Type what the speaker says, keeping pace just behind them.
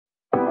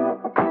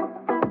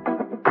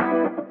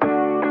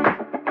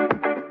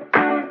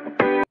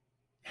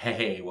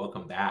Hey,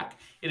 welcome back.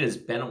 It has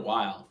been a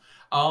while.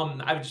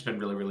 I've just been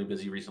really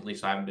busy recently,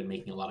 so I haven't been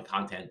making a lot of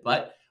content.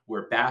 But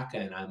we're back,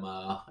 and I'm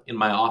in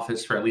my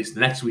office for at least the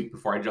next week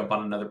before I jump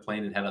on another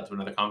plane and head out to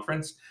another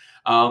conference.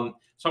 So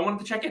I wanted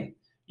to check in.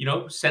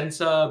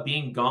 Since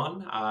being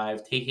gone, I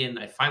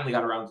finally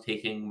got around to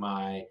taking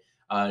my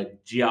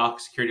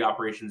GIAC Security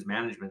Operations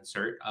Management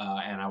Cert,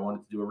 and I wanted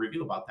to do a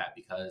review about that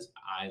because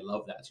I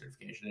love that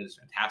certification. It is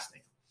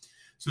fantastic.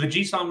 So the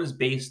GSOM is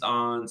based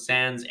on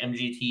SANS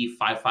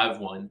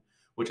MGT551,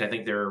 which I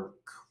think they're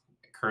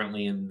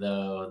currently in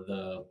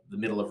the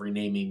middle of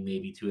renaming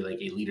maybe to like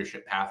a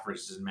leadership path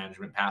versus a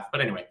management path.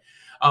 But anyway,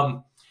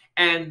 um,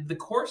 and the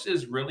course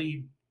is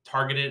really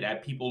targeted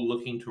at people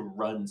looking to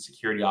run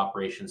security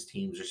operations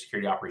teams or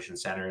security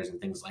operations centers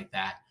and things like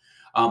that.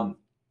 Um,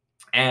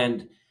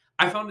 and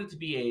I found it to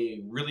be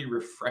a really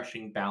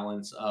refreshing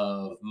balance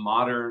of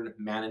modern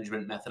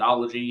management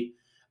methodology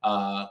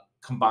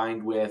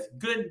combined with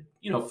good,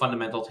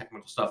 fundamental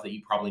technical stuff that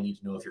you probably need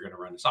to know if you're going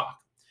to run a SOC.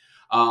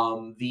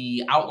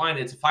 The outline,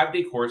 it's a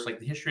 5-day course. Like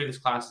the history of this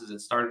class is it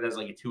started as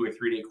like a 2 or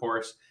 3-day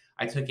course.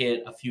 I took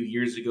it a few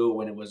years ago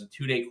when it was a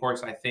 2-day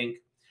course, I think.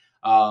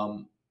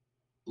 Um,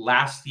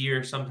 Last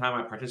year sometime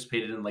I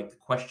participated in like the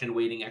question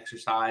weighting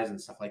exercise and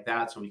stuff like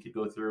that, so we could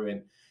go through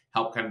and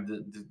help kind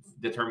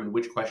of determine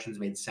which questions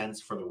made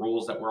sense for the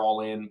roles that we're all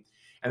in.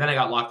 And then I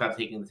got locked out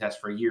taking the test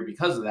for a year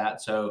because of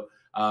that. So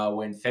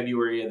when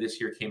February of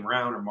this year came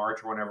around, or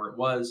March, or whenever it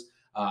was,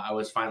 I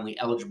was finally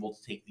eligible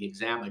to take the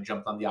exam. I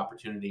jumped on the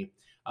opportunity.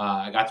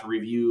 I got to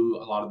review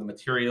a lot of the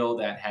material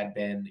that had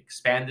been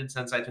expanded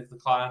since I took the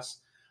class,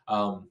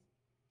 and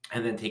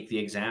then take the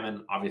exam,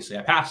 and obviously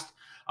I passed.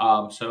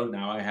 So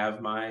now I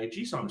have my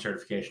GSOM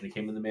certification. It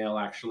came in the mail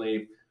actually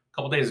a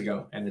couple days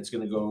ago, and it's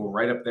going to go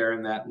right up there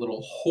in that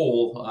little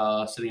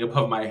hole sitting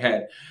above my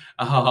head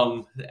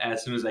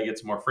as soon as I get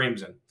some more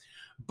frames in.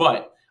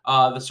 But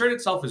the cert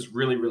itself is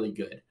really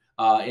good.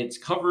 It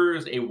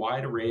covers a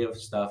wide array of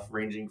stuff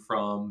ranging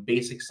from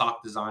basic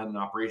SOC design and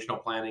operational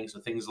planning. So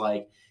things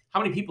like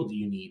how many people do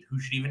you need? Who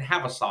should even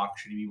have a SOC?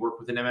 Should you work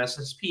with an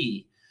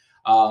MSSP?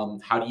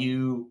 How do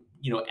you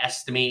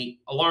estimate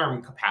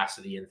alarm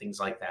capacity and things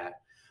like that?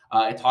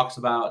 It talks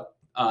about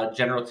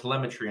general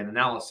telemetry and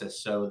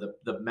analysis. So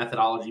the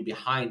methodology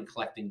behind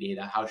collecting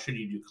data. How should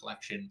you do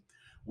collection?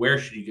 Where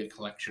should you get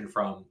collection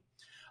from?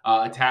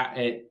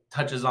 It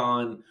touches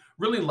on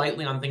really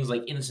lightly on things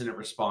like incident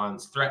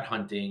response, threat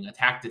hunting,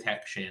 attack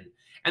detection,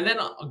 and then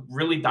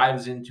really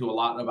dives into a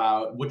lot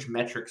about which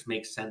metrics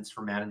make sense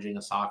for managing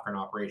a SOC or an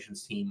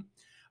operations team,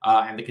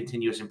 and the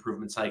continuous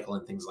improvement cycle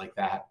and things like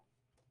that.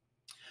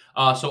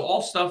 So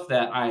all stuff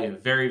that I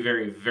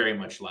very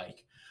much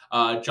like.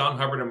 John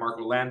Hubbard and Mark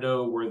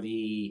Orlando were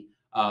the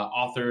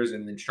authors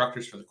and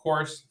instructors for the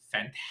course.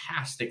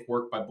 Fantastic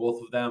work by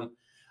both of them.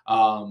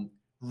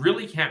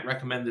 Really can't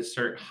recommend this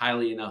cert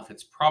highly enough.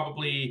 It's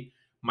probably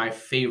my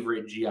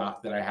favorite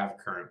GIAC that I have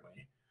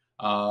currently.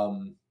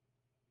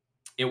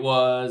 It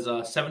was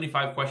a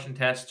 75 question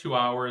test, 2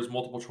 hours,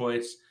 multiple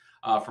choice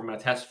from a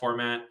test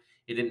format.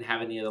 It didn't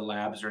have any of the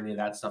labs or any of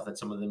that stuff that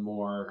some of the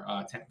more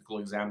technical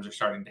exams are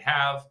starting to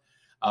have.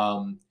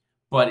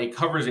 But it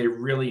covers a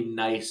really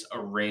nice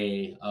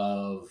array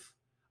of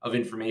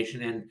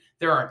information, and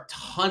there are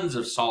tons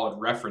of solid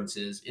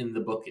references in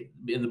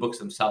the books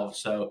themselves.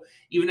 So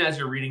even as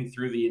you're reading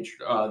through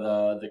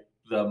the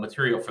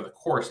material for the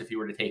course, if you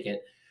were to take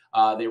it,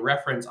 they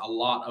reference a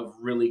lot of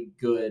really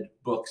good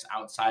books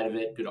outside of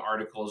it, good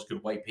articles,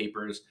 good white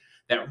papers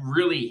that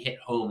really hit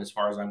home as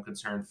far as I'm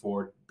concerned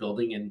for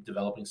building and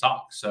developing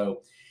SOCs.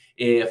 So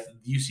if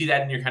you see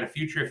that in your kind of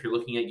future, if you're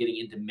looking at getting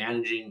into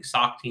managing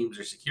SOC teams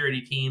or security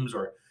teams,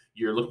 or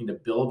you're looking to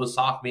build a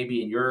SOC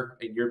maybe in your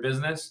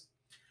business,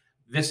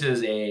 this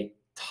is a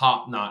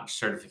top-notch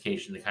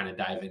certification to kind of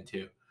dive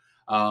into.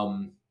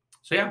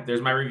 So yeah,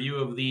 there's my review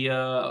of the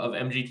of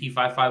MGT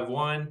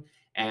 551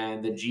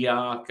 and the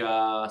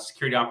GIAC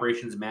Security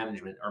Operations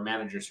Management or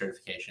Manager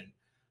certification.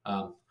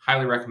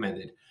 Highly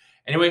recommended.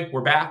 Anyway,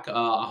 we're back.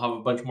 I'll have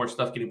a bunch more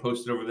stuff getting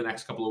posted over the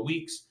next couple of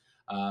weeks.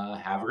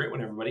 Have a great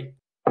one, everybody.